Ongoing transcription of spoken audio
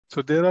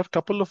So there are a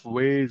couple of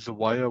ways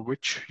via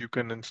which you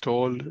can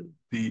install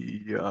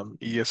the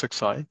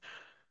ESXi.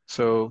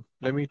 So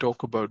let me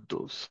talk about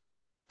those.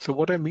 So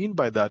what I mean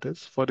by that is,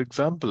 for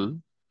example,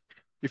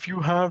 if you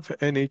have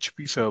an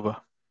HP server,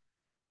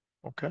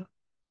 okay,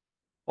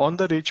 on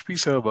that HP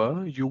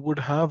server, you would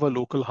have a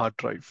local hard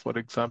drive. For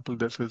example,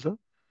 this is a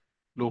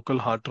local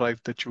hard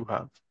drive that you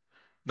have.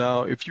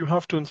 Now, if you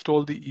have to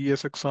install the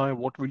ESXi,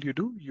 what will you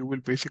do? You will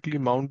basically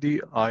mount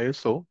the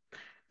ISO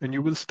and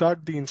you will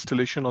start the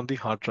installation on the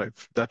hard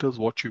drive. That is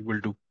what you will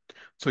do.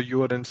 So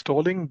you are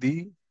installing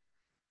the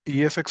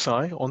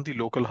ESXi on the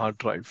local hard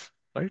drive,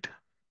 right?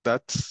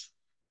 That's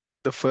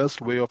the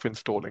first way of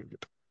installing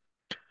it.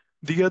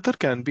 The other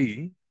can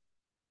be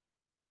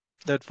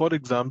that, for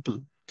example,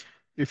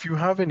 if you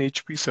have an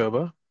HP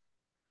server,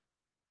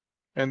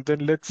 and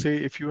then let's say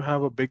if you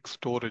have a big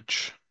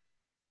storage,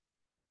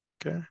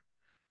 okay?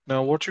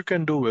 Now what you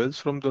can do is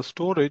from the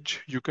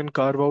storage, you can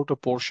carve out a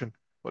portion.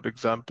 For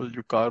example,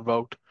 you carve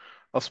out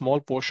a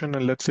small portion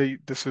and let's say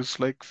this is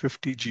like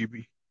 50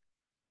 GB,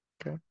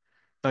 okay?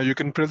 Now you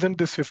can present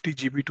this 50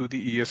 GB to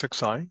the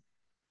ESXi,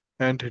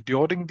 and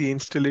during the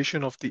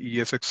installation of the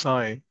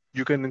ESXi,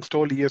 you can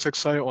install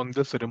ESXi on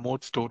this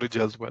remote storage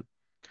as well.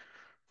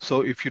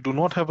 So if you do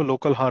not have a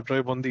local hard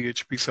drive on the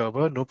HP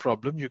server, no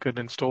problem. You can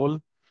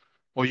install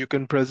or you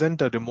can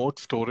present a remote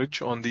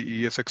storage on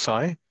the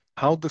ESXi.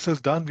 How this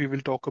is done, we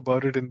will talk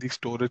about it in the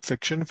storage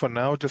section. For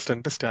now, just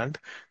understand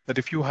that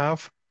if you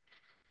have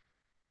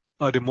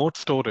a remote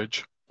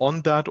storage,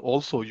 on that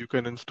also you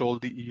can install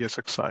the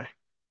ESXi.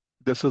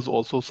 This is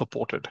also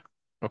supported.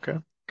 Okay.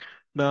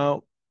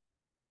 Now,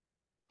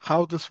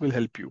 how this will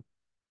help you,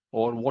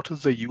 or what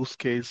is the use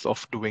case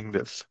of doing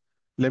this?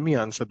 Let me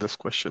answer this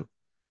question.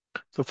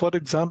 So for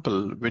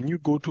example, when you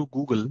go to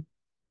Google,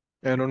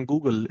 and on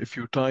Google, if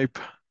you type,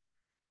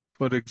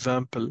 for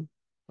example,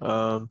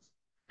 um,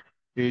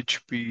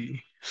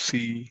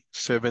 HPC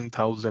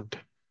 7000,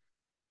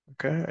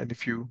 okay, and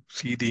if you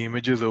see the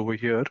images over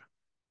here,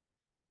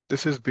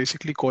 this is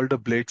basically called a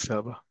blade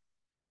server.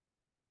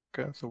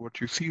 Okay, so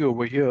what you see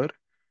over here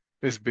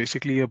is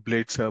basically a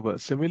blade server.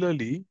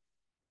 Similarly,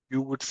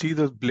 you would see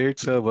the blade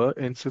server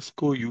in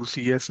Cisco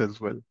UCS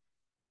as well.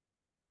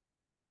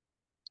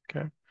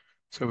 Okay,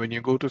 so when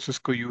you go to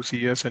Cisco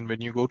UCS and when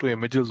you go to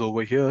images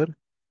over here,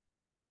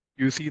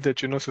 you see that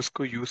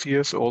Cisco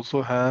UCS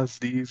also has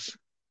these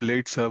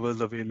blade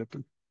servers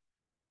available.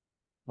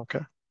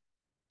 Okay,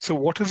 so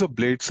what is a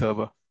blade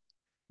server?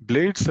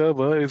 Blade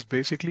server is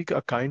basically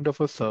a kind of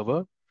a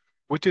server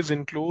which is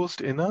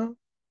enclosed in a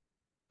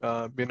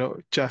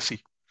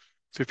chassis.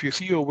 So if you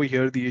see over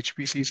here the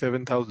HPC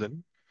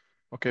 7000,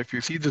 okay, if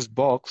you see this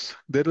box,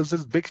 there is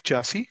this big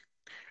chassis,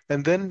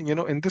 and then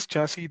in this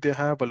chassis they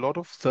have a lot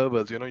of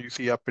servers. You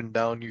see up and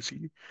down, you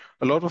see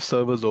a lot of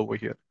servers over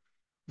here.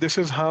 This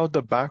is how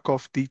the back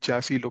of the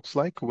chassis looks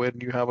like, where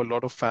you have a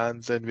lot of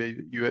fans and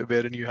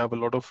wherein you have a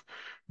lot of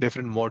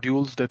different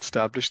modules that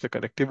establish the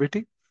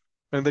connectivity,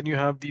 and then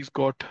you've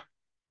got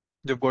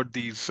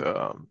these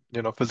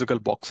physical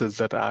boxes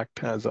that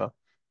act as a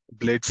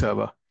blade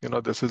server.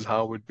 This is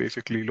how it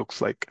basically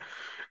looks like.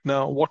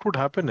 Now, what would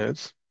happen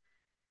is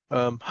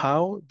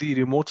how the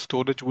remote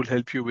storage will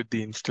help you with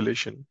the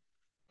installation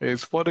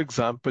is, for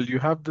example, you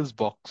have this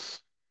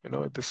box,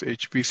 this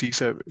HPC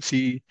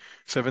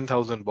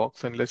C7000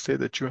 box, and let's say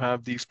that you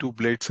have these two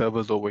blade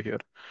servers over here.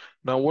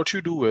 Now, what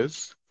you do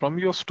is from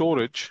your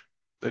storage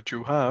that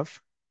you have,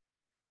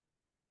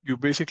 you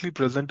basically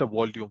present a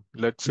volume.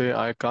 Let's say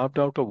I carved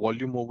out a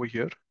volume over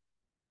here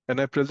and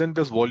I present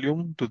this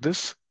volume to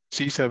this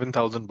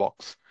C7000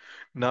 box.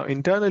 Now,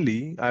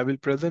 internally, I will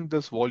present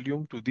this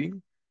volume to the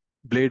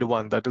blade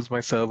one, that is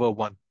my server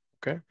one.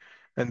 Okay.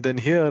 And then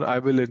here I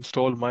will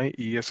install my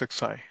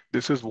ESXi.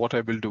 This is what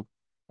I will do.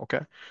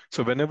 Okay.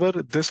 So whenever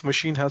this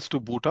machine has to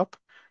boot up,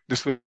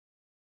 this will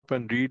up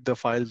and read the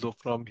files. So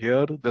from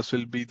here, this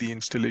will be the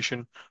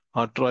installation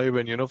hard drive.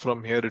 And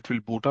from here it will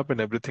boot up and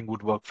everything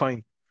would work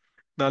fine.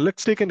 Now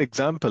let's take an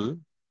example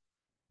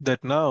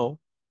that now,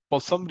 for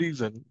some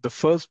reason, the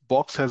first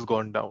box has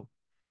gone down.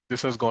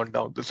 This has gone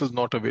down. This is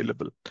not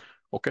available.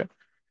 Okay.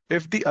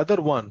 If the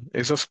other one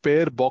is a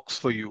spare box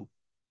for you,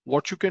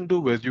 what you can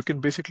do is you can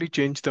basically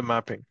change the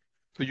mapping.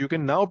 So you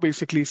can now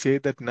basically say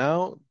that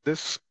now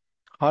this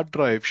hard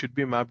drive should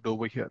be mapped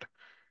over here.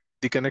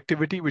 The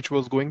connectivity which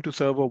was going to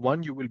server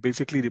one, you will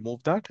basically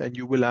remove that and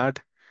you will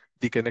add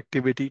the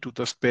connectivity to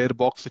the spare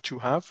box that you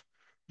have.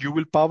 You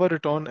will power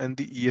it on and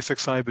the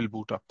ESXi will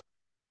boot up.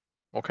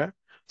 Okay.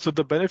 So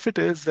the benefit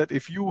is that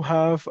if you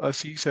have a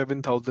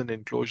C7000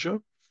 enclosure,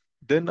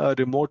 then a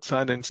remote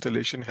SAN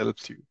installation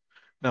helps you.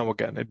 Now,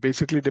 again, it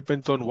basically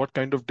depends on what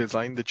kind of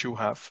design that you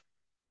have.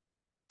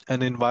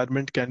 An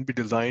environment can be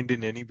designed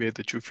in any way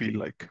that you feel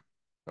like.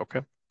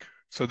 Okay.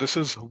 So this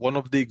is one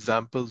of the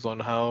examples on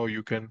how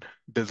you can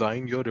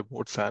design your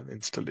remote SAN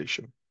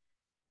installation.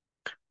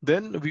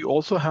 Then we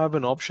also have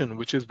an option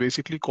which is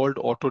basically called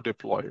auto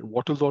deploy.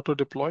 What is auto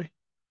deploy?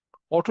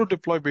 Auto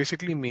deploy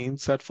basically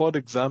means that, for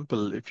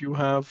example, if you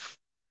have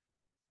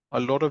a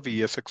lot of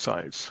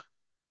ESXIs,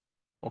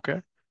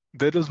 okay?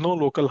 There is no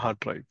local hard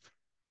drive.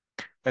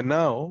 And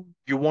now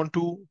you want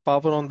to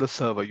power on the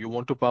server. You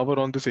want to power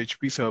on this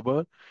HP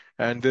server,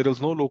 and there is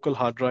no local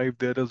hard drive.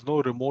 There is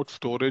no remote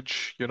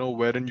storage,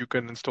 wherein you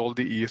can install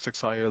the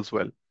ESXi as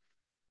well.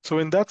 So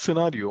in that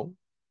scenario,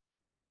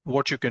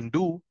 what you can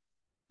do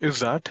is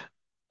that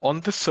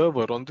on this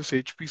server, on this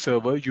HP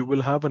server, you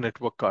will have a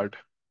network card.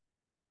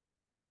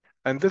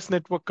 And this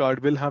network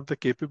card will have the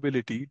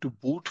capability to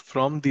boot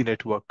from the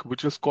network,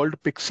 which is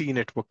called Pixie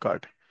network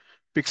card.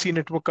 Pixie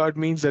network card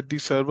means that the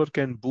server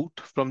can boot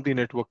from the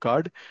network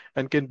card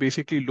and can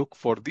basically look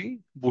for the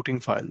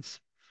booting files.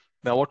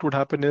 Now, what would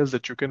happen is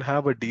that you can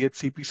have a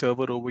DHCP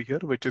server over here,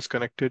 which is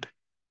connected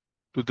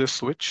to this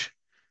switch.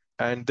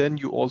 And then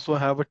you also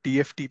have a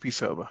TFTP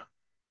server.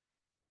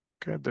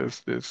 Okay,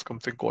 there's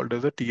something called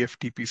as a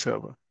TFTP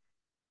server.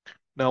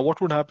 Now,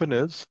 what would happen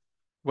is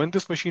when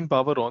this machine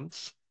power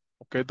ons,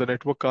 okay, the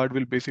network card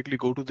will basically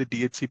go to the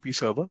DHCP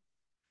server,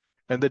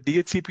 and the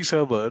DHCP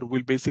server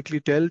will basically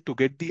tell to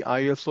get the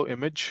ISO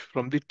image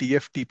from the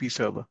TFTP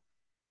server.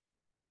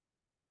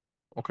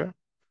 Okay,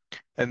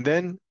 and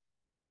then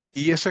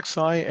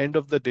ESXi end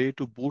of the day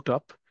to boot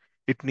up,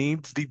 it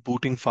needs the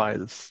booting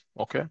files.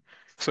 Okay,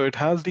 so it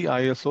has the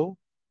ISO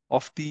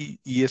of the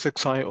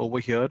ESXi over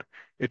here.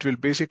 It will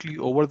basically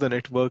over the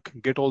network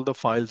get all the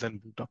files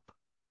and boot up.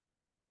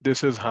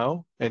 This is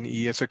how an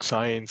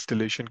ESXi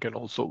installation can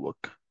also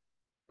work.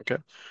 Okay,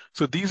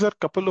 so these are a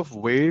couple of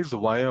ways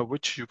via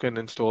which you can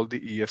install the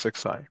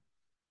ESXi.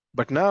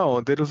 But now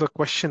there is a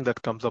question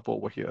that comes up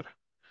over here.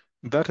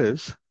 That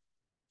is,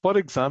 for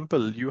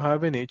example, you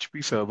have an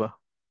HP server.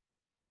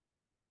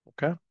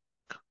 Okay,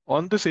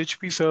 on this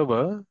HP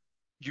server,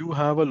 you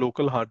have a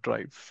local hard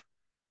drive.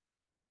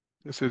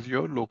 This is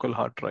your local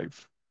hard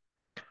drive.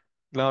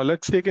 Now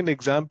let's take an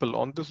example.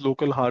 On this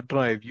local hard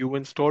drive, you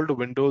installed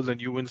Windows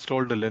and you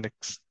installed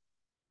Linux.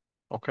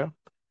 Okay,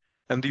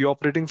 and the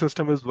operating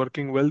system is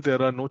working well.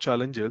 There are no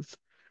challenges.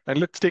 And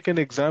let's take an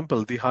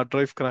example. The hard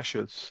drive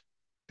crashes.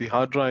 The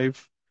hard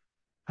drive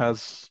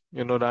has,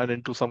 ran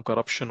into some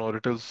corruption or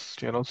it is,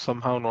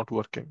 somehow not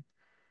working.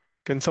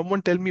 Can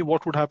someone tell me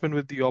what would happen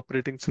with the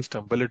operating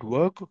system? Will it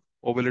work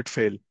or will it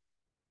fail?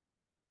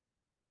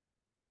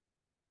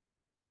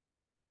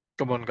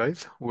 Come on,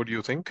 guys. What do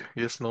you think?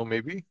 Yes, no,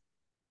 maybe.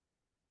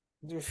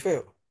 It will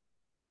fail.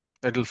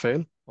 It'll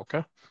fail.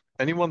 Okay.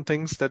 Anyone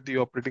thinks that the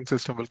operating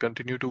system will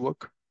continue to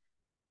work?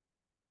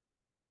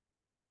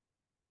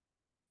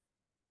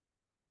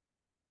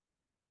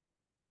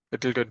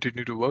 It will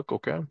continue to work.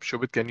 Okay.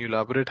 Shobit, can you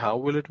elaborate? How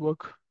will it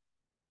work?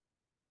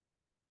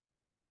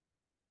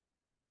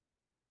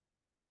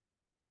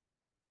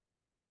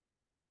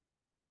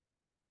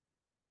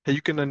 Hey,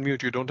 you can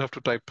unmute. You don't have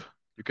to type.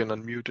 You can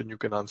unmute and you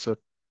can answer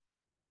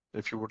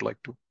if you would like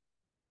to.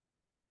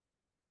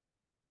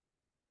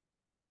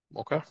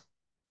 Okay.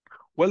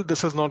 Well,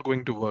 this is not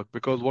going to work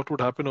because what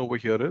would happen over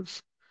here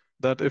is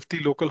that if the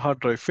local hard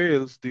drive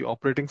fails, the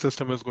operating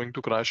system is going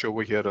to crash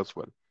over here as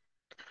well.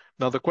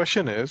 Now, the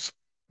question is,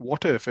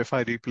 what if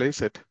I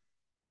replace it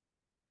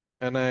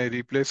and I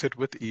replace it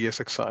with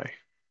ESXi?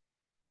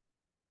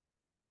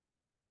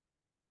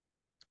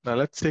 Now,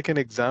 let's take an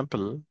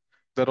example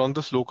that on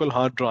this local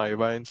hard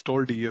drive, I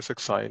installed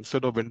ESXi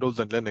instead of Windows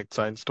and Linux,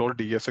 I installed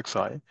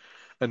ESXi.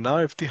 And now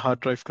if the hard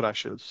drive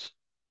crashes,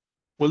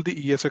 will the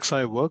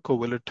ESXi work or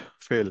will it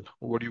fail?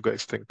 What do you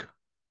guys think?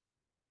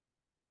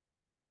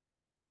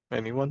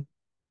 Anyone?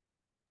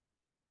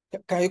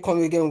 Can you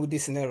come again with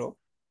this scenario?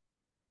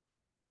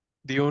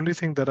 The only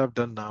thing that I've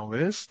done now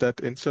is that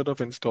instead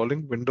of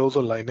installing Windows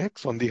or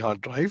Linux on the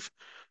hard drive,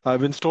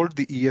 I've installed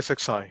the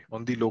ESXi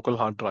on the local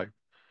hard drive.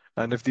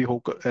 And if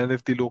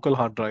the local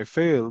hard drive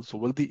fails,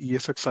 will the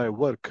ESXi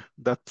work?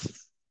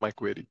 That's my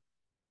query.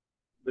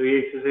 The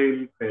EXSI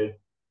will fail.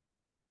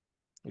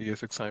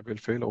 ESXi will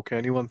fail. Okay,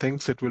 anyone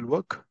thinks it will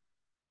work?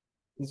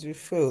 It will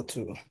fail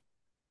too.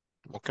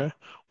 Okay.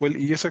 Well,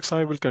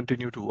 ESXi will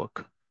continue to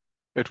work.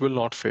 It will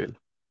not fail.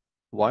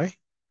 Why?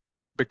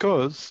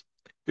 Because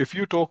if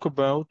you talk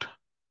about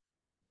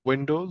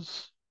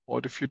Windows or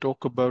if you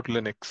talk about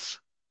Linux,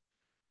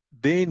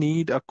 they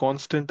need a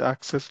constant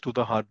access to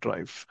the hard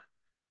drive.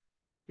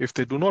 If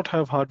they do not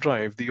have hard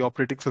drive, the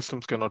operating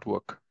systems cannot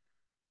work.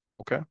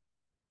 Okay.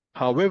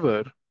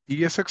 However,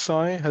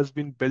 ESXi has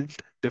been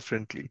built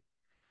differently.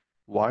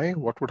 Why?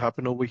 What would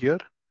happen over here?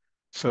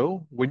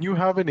 So when you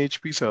have an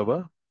HP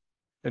server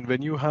and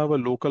when you have a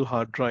local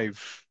hard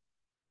drive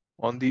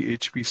on the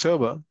HP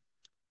server,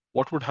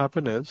 what would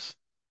happen is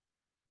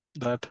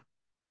that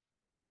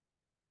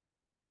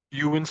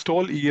you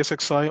install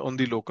ESXi on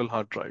the local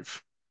hard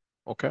drive.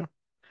 Okay.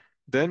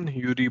 Then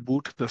you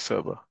reboot the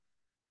server.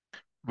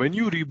 When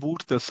you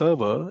reboot the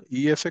server,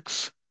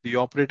 ESX, the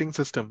operating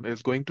system,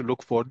 is going to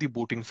look for the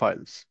booting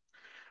files.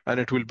 And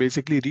it will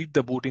basically read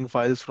the booting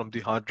files from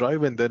the hard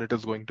drive and then it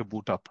is going to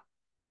boot up.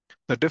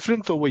 The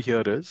difference over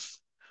here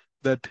is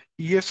that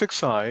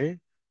ESXi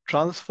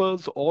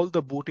transfers all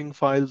the booting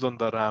files on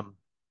the RAM.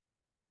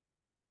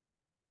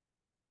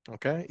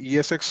 Okay,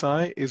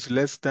 ESXi is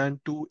less than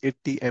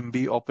 280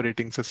 MB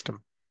operating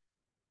system.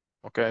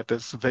 Okay, it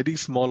is very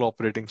small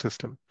operating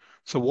system.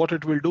 So what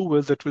it will do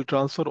is it will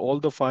transfer all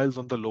the files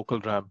on the local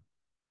RAM.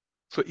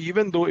 So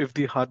even though if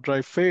the hard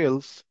drive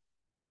fails,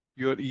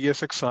 your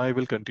ESXi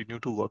will continue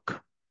to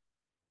work.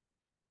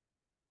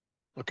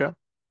 Okay?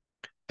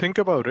 Think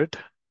about it.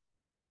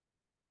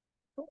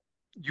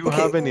 You Okay.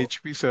 have an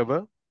HP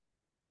server.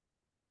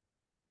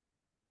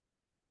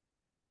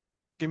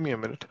 Give me a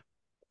minute.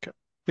 Okay.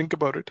 Think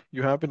about it.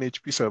 You have an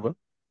HP server.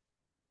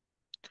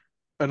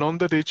 And on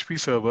that HP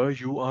server,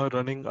 you are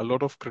running a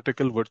lot of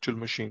critical virtual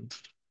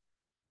machines.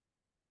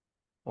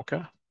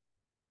 Okay.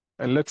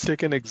 And let's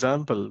take an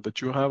example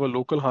that you have a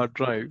local hard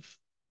drive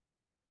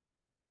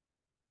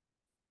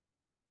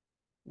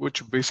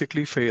which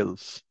basically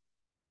fails.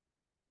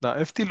 Now,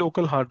 if the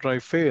local hard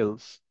drive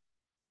fails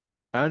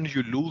and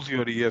you lose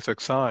your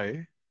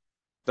ESXi,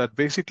 that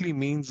basically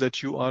means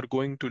that you are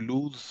going to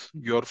lose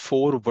your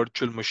 4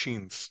 virtual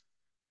machines,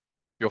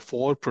 your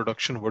 4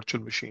 production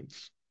virtual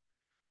machines.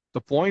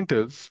 The point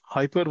is,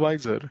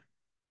 hypervisor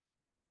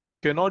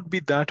cannot be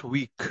that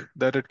weak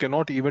that it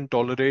cannot even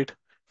tolerate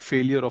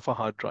failure of a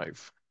hard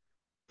drive.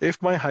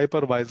 If my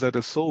hypervisor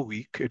is so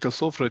weak, it is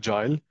so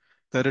fragile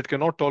that it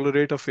cannot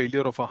tolerate a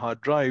failure of a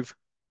hard drive,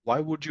 why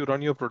would you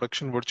run your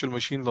production virtual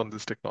machines on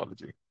this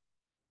technology?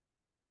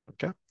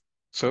 Okay.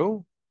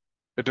 So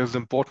it is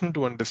important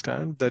to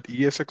understand that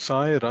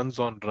ESXi runs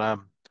on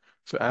RAM.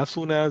 So as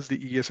soon as the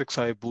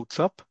ESXi boots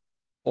up,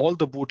 all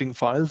the booting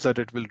files that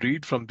it will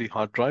read from the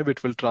hard drive,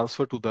 it will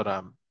transfer to the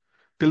RAM.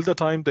 Till the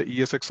time the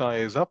ESXi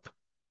is up,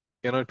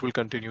 it will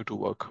continue to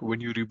work.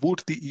 When you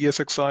reboot the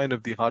ESXi and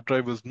if the hard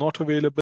drive is not available,